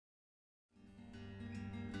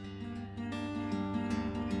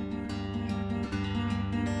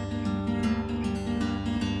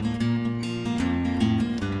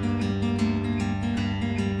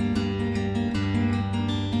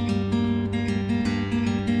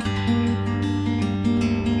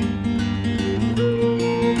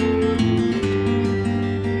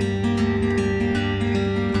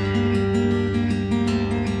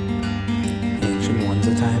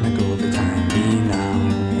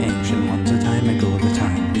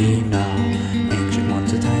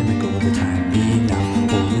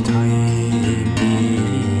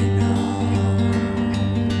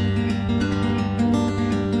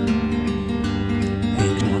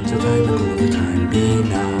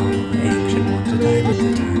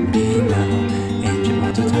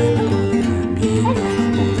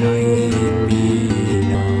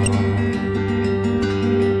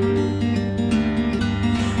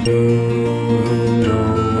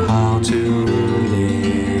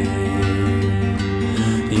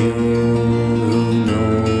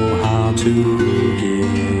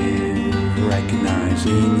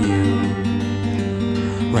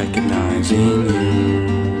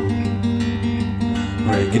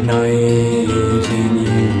Recognizing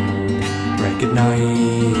you,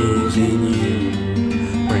 recognizing you,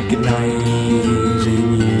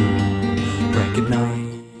 recognizing you,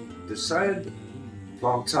 recognize. The Said,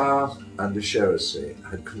 Plantard and de Cherici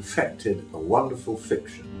had confected a wonderful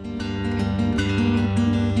fiction.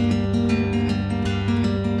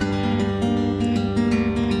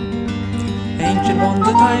 Ancient ones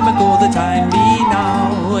a time ago, the time be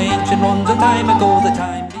now. Ancient ones a time ago, the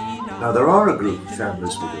time be now. Now there are a group of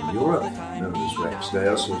families within Europe, known as Rex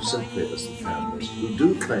Deus, or simply as the families, who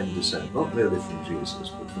do claim descent not merely from Jesus,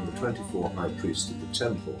 but from the 24 high priests of the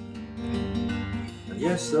temple. And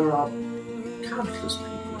yes, there are countless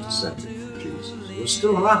people descended from Jesus who are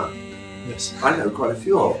still around. Yes. I know quite a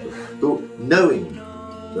few of them who, knowing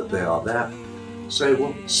that they are there, say,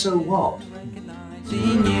 well, so what?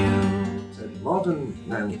 So modern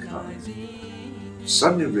mankind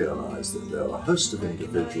suddenly realised that there are a host of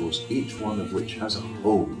individuals, each one of which has a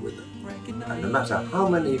hole with them. And no matter how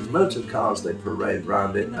many motor cars they parade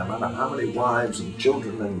round it, no matter how many wives and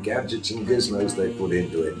children and gadgets and gizmos they put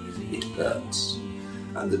into it, it hurts.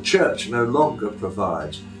 And the church no longer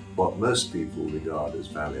provides what most people regard as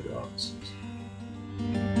valid answers.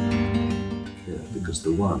 Yeah, because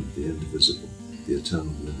the one, the indivisible, the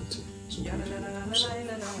eternal unity, is already with himself.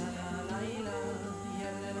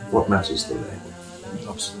 What matters the label?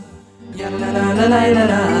 Absolutely.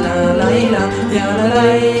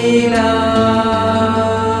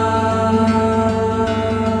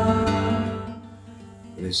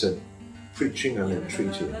 And he said, preaching and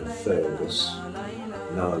entreating have failed us.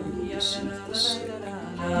 Now you will receive the stick.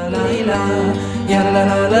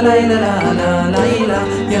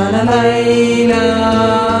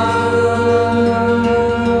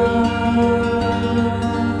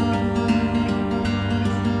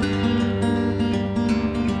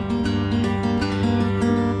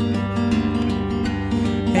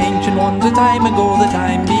 Ancient ones a time ago, the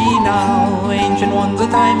time be now. Ancient ones a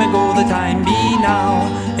time ago, the time be now.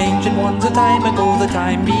 Ancient ones a time ago, the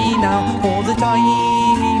time be now. All the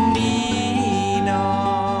time.